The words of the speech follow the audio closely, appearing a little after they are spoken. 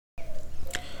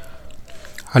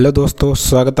Hello दोस्तों,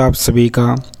 स्वागत है आप सभी का।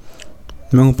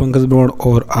 मैं हूं पंकज बरोड़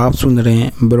और आप सुन रहे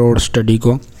हैं बरोड़ स्टडी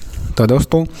को। तो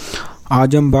दोस्तों,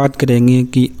 आज हम बात करेंगे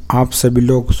कि आप सभी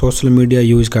लोग सोशल मीडिया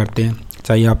यूज़ करते हैं,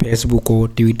 चाहे आप फेसबुक हो,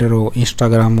 ट्विटर हो,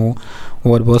 इंस्टाग्राम हो,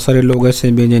 और बहुत सारे लोग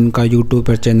ऐसे भी जिनका यूट्यूब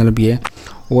पर चैनल भी है।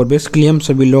 और बेसिकली हम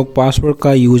सभी लोग पासवर्ड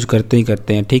का यूज़ करते ही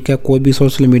करते हैं। ठीक है, कोई भी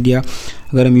सोशल मीडिया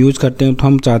अगर हम यूज़ करते हैं तो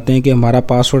हम चाहते हैं कि हमारा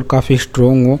पासवर्ड काफ़ी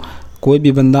स्ट्रॉन्ग हो, कोई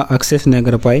भी बंदा एक्सेस न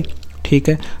कर पाए। ठीक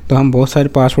है, तो हम बहुत सारे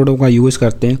पासवर्डों का यूज़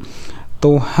करते हैं।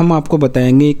 तो हम आपको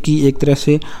बताएंगे कि एक तरह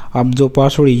से आप जो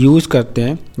पासवर्ड यूज़ करते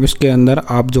हैं उसके अंदर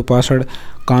आप जो पासवर्ड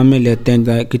काम में लेते हैं,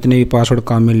 चाहे कितने भी पासवर्ड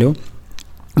काम में लो,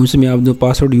 उसमें आप जो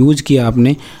पासवर्ड यूज़ किया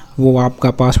आपने, वो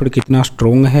आपका पासवर्ड कितना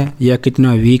स्ट्रॉन्ग है या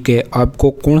कितना वीक है।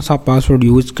 आपको कौन सा पासवर्ड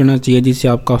यूज़ करना चाहिए जिससे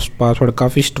आपका पासवर्ड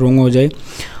काफ़ी स्ट्रॉन्ग हो जाए,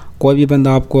 कोई भी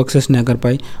बंदा आपको एक्सेस ना कर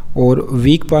पाए। और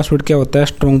वीक पासवर्ड क्या होता है,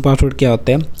 स्ट्रॉन्ग पासवर्ड क्या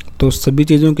होता है, तो सभी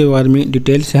चीज़ों के बारे में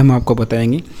डिटेल से हम आपको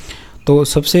बताएंगे। तो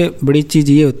सबसे बड़ी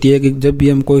चीज़ ये होती है कि जब भी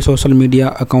हम कोई सोशल मीडिया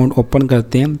अकाउंट ओपन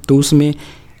करते हैं तो उसमें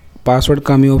पासवर्ड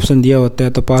का हमें ऑप्शन दिया होता है,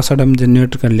 तो पासवर्ड हम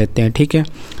जनरेट कर लेते हैं। ठीक है,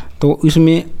 तो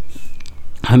इसमें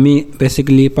हमें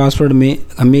बेसिकली पासवर्ड में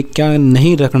हमें क्या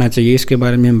नहीं रखना चाहिए इसके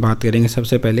बारे में हम बात करेंगे।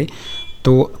 सबसे पहले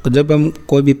तो जब हम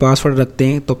कोई भी पासवर्ड रखते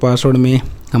हैं तो पासवर्ड में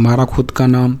हमारा खुद का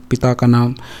नाम, पिता का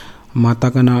नाम, माता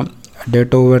का नाम,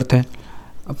 डेट ऑफ बर्थ है,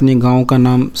 अपने गांव का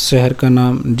नाम, शहर का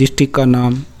नाम, डिस्ट्रिक्ट का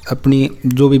नाम, अपनी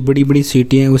जो भी बड़ी बड़ी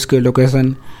सिटी हैं उसके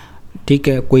लोकेशन। ठीक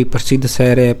है, कोई प्रसिद्ध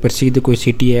शहर है, प्रसिद्ध कोई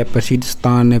सिटी है, प्रसिद्ध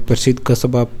स्थान है, प्रसिद्ध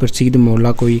कस्बा, प्रसिद्ध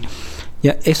मोहल्ला कोई,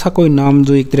 या ऐसा कोई नाम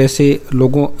जो एक तरह से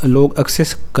लोग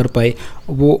एक्सेस कर पाए,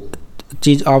 वो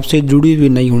चीज़ आपसे जुड़ी हुई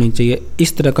नहीं होनी चाहिए।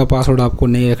 इस तरह का पासवर्ड आपको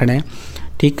नहीं रखना है।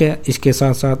 ठीक है, इसके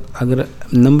साथ साथ अगर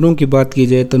नंबरों की बात की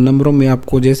जाए तो नंबरों में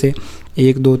आपको जैसे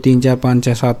 1 2 3 4 5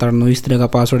 6 7 8 9 इस तरह का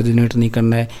पासवर्ड जनरेट नहीं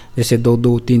करना है। जैसे 2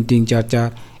 2 3 3 4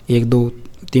 4 1 2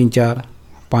 3 4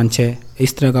 5 6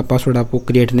 इस तरह का पासवर्ड आपको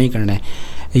क्रिएट नहीं करना है।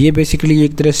 ये बेसिकली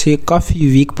एक तरह से काफ़ी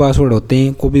वीक पासवर्ड होते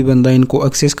हैं, कोई भी बंदा इनको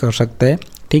एक्सेस कर सकता है।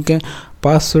 ठीक है,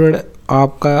 पासवर्ड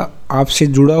आपका आपसे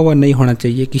जुड़ा हुआ नहीं होना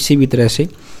चाहिए किसी भी तरह से।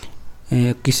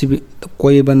 किसी भी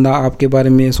कोई बंदा आपके बारे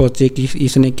में सोचे कि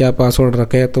इसने क्या पासवर्ड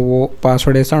रखा है, तो वो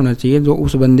पासवर्ड ऐसा होना चाहिए जो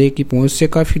उस बंदे की पहुंच से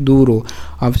काफ़ी दूर हो,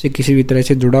 आपसे किसी भी तरह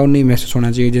से जुड़ाव नहीं महसूस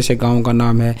होना चाहिए। जैसे गांव का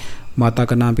नाम है, माता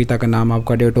का नाम, पिता का नाम,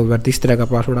 आपका डेट ऑफ बर्थ, इस तरह का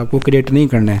पासवर्ड आपको क्रिएट नहीं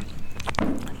करना है।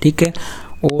 ठीक है,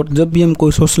 और जब भी हम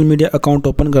कोई सोशल मीडिया अकाउंट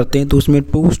ओपन करते हैं तो उसमें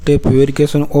 2 स्टेप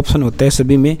वेरिफिकेशन ऑप्शन होता है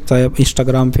सभी में, चाहे आप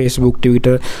इंस्टाग्राम, फेसबुक,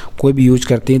 ट्विटर कोई भी यूज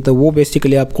करते हैं, तो वो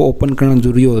बेसिकली आपको ओपन करना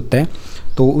ज़रूरी होता है।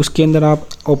 तो उसके अंदर आप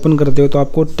ओपन करते हो तो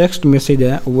आपको टेक्स्ट मैसेज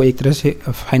है वो एक तरह से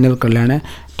फाइनल कर लेना है।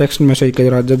 टेक्स्ट मैसेज के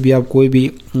दौरान जब भी आप कोई भी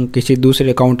किसी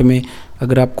दूसरे अकाउंट में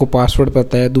अगर आपको पासवर्ड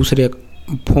पता है, दूसरे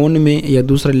फ़ोन में या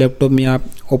दूसरे लैपटॉप में आप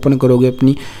ओपन करोगे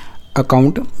अपनी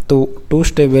अकाउंट, तो 2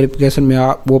 स्टेप वेरिफिकेशन में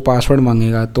आप वो पासवर्ड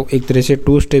मांगेगा। तो एक तरह से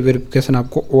 2 स्टेप वेरिफिकेशन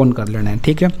आपको ऑन कर लेना है।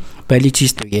 ठीक है, पहली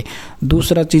चीज़ तो ये।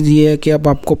 दूसरा चीज़ ये है कि अब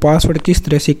आपको पासवर्ड किस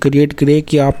तरह से क्रिएट करें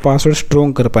कि आप पासवर्ड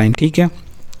स्ट्रॉन्ग कर पाएँ। ठीक है,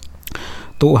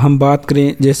 तो हम बात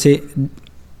करें जैसे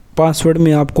पासवर्ड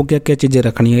में आपको क्या क्या चीज़ें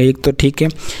रखनी है। एक तो ठीक है,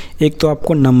 एक तो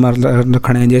आपको नंबर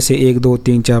रखने हैं, जैसे 1 2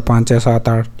 3 4 5 6 7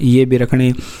 8 ये भी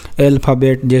रखने।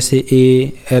 अल्फ़ाबेट जैसे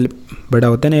एल बड़ा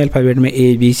होता है ना, अल्फ़ाबेट में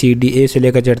ABCD, ए से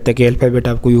लेकर जेड तक के अल्फ़ाबेट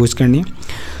आपको यूज़ करनी है।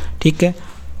 ठीक है,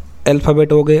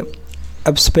 अल्फ़ाबेट हो गए।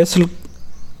 अब स्पेशल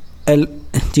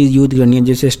चीज़ यूज़ करनी है,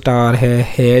 जैसे स्टार है,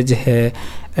 हैज है,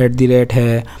 @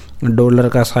 है, डॉलर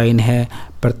का साइन है,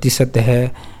 प्रतिशत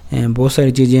है, बहुत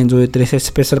सारी चीज़ें जो एक तरह से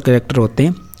स्पेशल कैरेक्टर होते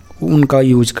हैं उनका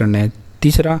यूज करना है।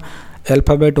 तीसरा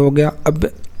अल्फ़ाबेट हो गया। अब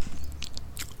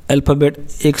अल्फ़ाबेट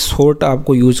एक शॉर्ट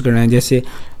आपको यूज करना है, जैसे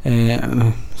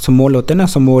स्मॉल होते हैं ना,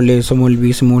 small A, small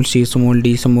B, small C, small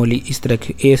D, small E, इस तरह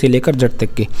के A से लेकर Z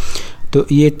तक के। तो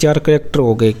ये 4 कैरेक्टर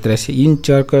हो गए एक तरह से, इन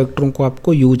 4 कैरेक्टरों को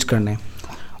आपको यूज करना है।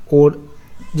 और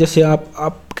जैसे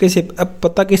आप कैसे अब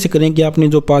पता कैसे करें कि आपने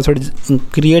जो पासवर्ड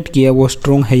क्रिएट किया है वो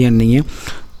स्ट्रॉन्ग है या नहीं है,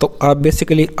 तो आप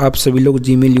बेसिकली आप सभी लोग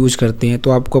जीमेल यूज़ करते हैं,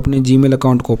 तो आपको अपने जीमेल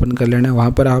अकाउंट को ओपन कर लेना है।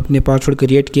 वहाँ पर आपने पासवर्ड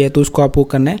क्रिएट किया है तो उसको आपको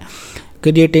करना है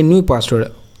क्रिएट ए न्यू पासवर्ड।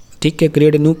 ठीक है,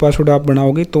 क्रिएट ए न्यू पासवर्ड आप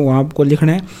बनाओगे तो वहाँ आपको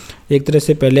लिखना है एक तरह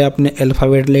से, पहले आपने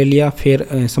अल्फ़ाबेट ले लिया, फिर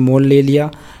स्मॉल ले लिया,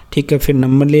 ठीक है, फिर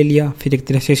नंबर ले लिया, फिर एक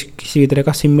तरह से किसी भी तरह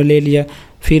का सिंबल ले लिया,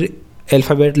 फिर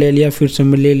अल्फ़ाबेट ले लिया, फिर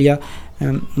सिंबल ले लिया,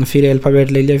 फिर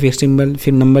अल्फ़ाबेट ले लिया, फिर सिंबल,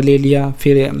 फिर नंबर ले लिया,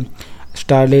 फिर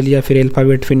स्टार ले लिया, फिर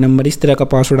अल्फ़ाबेट, फिर नंबर। इस तरह का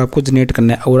पासवर्ड आपको जनरेट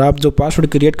करना है। और आप जो पासवर्ड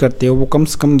क्रिएट करते हो वो कम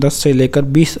से कम 10 से लेकर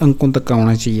 20 अंकों तक का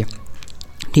होना चाहिए।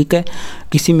 ठीक है।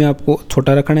 किसी में आपको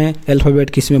छोटा रखना है अल्फ़ाबेट,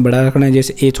 किसी में बड़ा रखना है,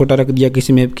 जैसे ए छोटा रख दिया,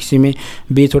 किसी में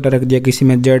बी छोटा रख दिया, किसी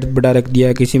में जेड बड़ा रख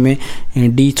दिया, किसी में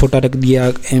डी छोटा रख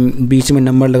दिया, बीच में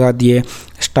नंबर लगा दिए,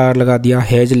 स्टार लगा दिया,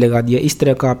 हैज लगा दिया। इस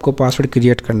तरह का आपको पासवर्ड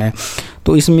क्रिएट करना है।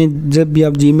 तो इसमें जब भी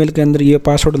आप जीमेल के अंदर ये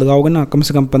पासवर्ड लगाओगे ना, कम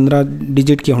से कम 15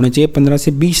 डिजिट के होने चाहिए, 15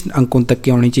 से 20 अंकों तक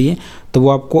के होने चाहिए। तो वो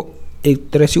आपको एक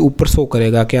तरह से ऊपर शो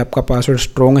करेगा कि आपका पासवर्ड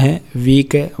स्ट्रॉन्ग है,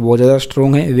 वीक है, बहुत ज़्यादा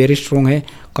स्ट्रॉन्ग है, वेरी स्ट्रॉन्ग है,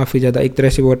 काफ़ी ज़्यादा, एक तरह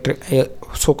से वो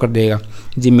शो कर देगा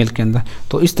जीमेल के अंदर।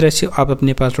 तो इस तरह से आप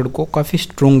अपने पासवर्ड को काफ़ी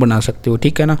स्ट्रॉन्ग बना सकते हो,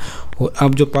 ठीक है ना। और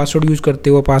आप जो पासवर्ड यूज़ करते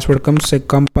हो वो पासवर्ड कम से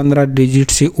कम 15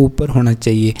 डिजिट से ऊपर होना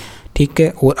चाहिए, ठीक है।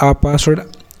 और आप पासवर्ड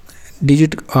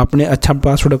डिजिट आपने अच्छा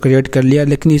पासवर्ड क्रिएट कर लिया,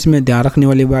 लेकिन इसमें ध्यान रखने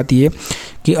वाली बात ये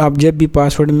कि आप जब भी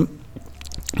पासवर्ड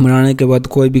बनाने के बाद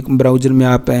कोई भी ब्राउज़र में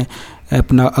आप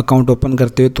अपना अकाउंट ओपन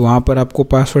करते हो तो वहाँ पर आपको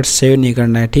पासवर्ड सेव नहीं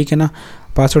करना है, ठीक है ना।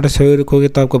 पासवर्ड सेव रखोगे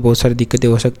तो आपको बहुत सारी दिक्कतें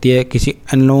हो सकती है। किसी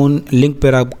अननोन लिंक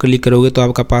पर आप क्लिक करोगे तो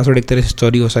आपका पासवर्ड एक तरह से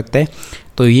चोरी हो सकता है।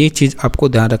 तो ये चीज़ आपको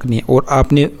ध्यान रखनी है। और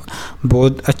आपने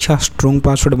बहुत अच्छा स्ट्रॉन्ग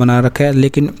पासवर्ड बना रखा है,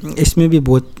 लेकिन इसमें भी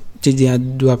बहुत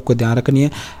चीज़ें जो आपको ध्यान रखनी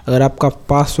है। अगर आपका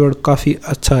पासवर्ड काफ़ी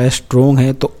अच्छा है, स्ट्रॉन्ग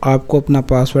है, तो आपको अपना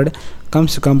पासवर्ड कम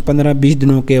से कम 15-20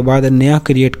 दिनों के बाद नया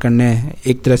क्रिएट करना है।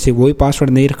 एक तरह से वही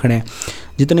पासवर्ड नहीं रखना है।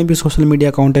 जितने भी सोशल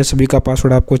मीडिया अकाउंट है सभी का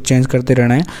पासवर्ड आपको चेंज करते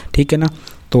रहना है, ठीक है ना।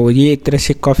 तो ये एक तरह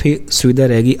से काफ़ी सुविधा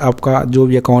रहेगी, आपका जो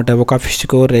भी अकाउंट है वो काफ़ी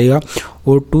सिक्योर रहेगा।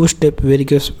 और 2 स्टेप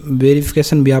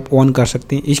वेरिफिकेशन भी आप ऑन कर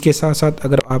सकते हैं। इसके साथ साथ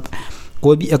अगर आप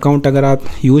कोई भी अकाउंट अगर आप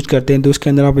यूज़ करते हैं तो उसके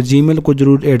अंदर आप जीमेल को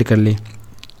ज़रूर ऐड कर लें।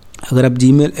 अगर आप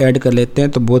जीमेल ऐड कर लेते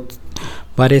हैं तो बहुत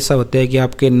बार ऐसा होता है कि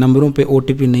आपके नंबरों पे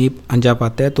ओटीपी नहीं जा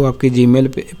पाता है, तो आपके जीमेल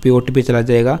पे ओटीपी चला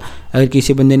जाएगा। अगर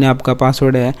किसी बंदे ने आपका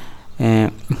पासवर्ड है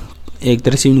एक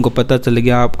तरह से उनको पता चल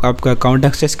गया, आपका अकाउंट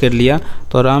एक्सेस कर लिया,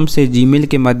 तो आराम से जीमेल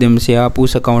के माध्यम से आप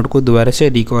उस अकाउंट को दोबारा से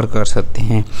रिकवर कर सकते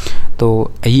हैं।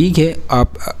 तो यही है,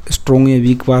 आप स्ट्रॉन्ग या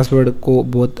वीक पासवर्ड को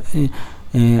बहुत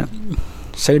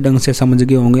सही ढंग से समझ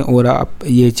गए होंगे और आप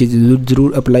ये चीज़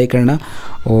ज़रूर अप्लाई करना।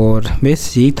 और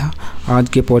बस यही था आज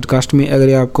के पॉडकास्ट में।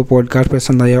 अगर आपको पॉडकास्ट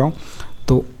पसंद आया हो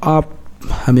तो आप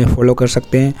हमें फॉलो कर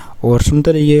सकते हैं और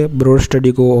सुनते रहिए बरोड़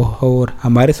स्टडी को, और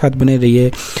हमारे साथ बने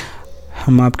रहिए।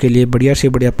 हम आपके लिए बढ़िया से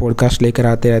बढ़िया पॉडकास्ट लेकर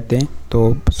आते रहते हैं,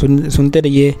 तो सुनते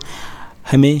रहिए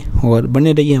हमें और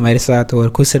बने रहिए हमारे साथ, और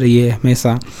खुश रहिए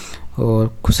हमेशा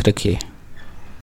और खुश रखिए।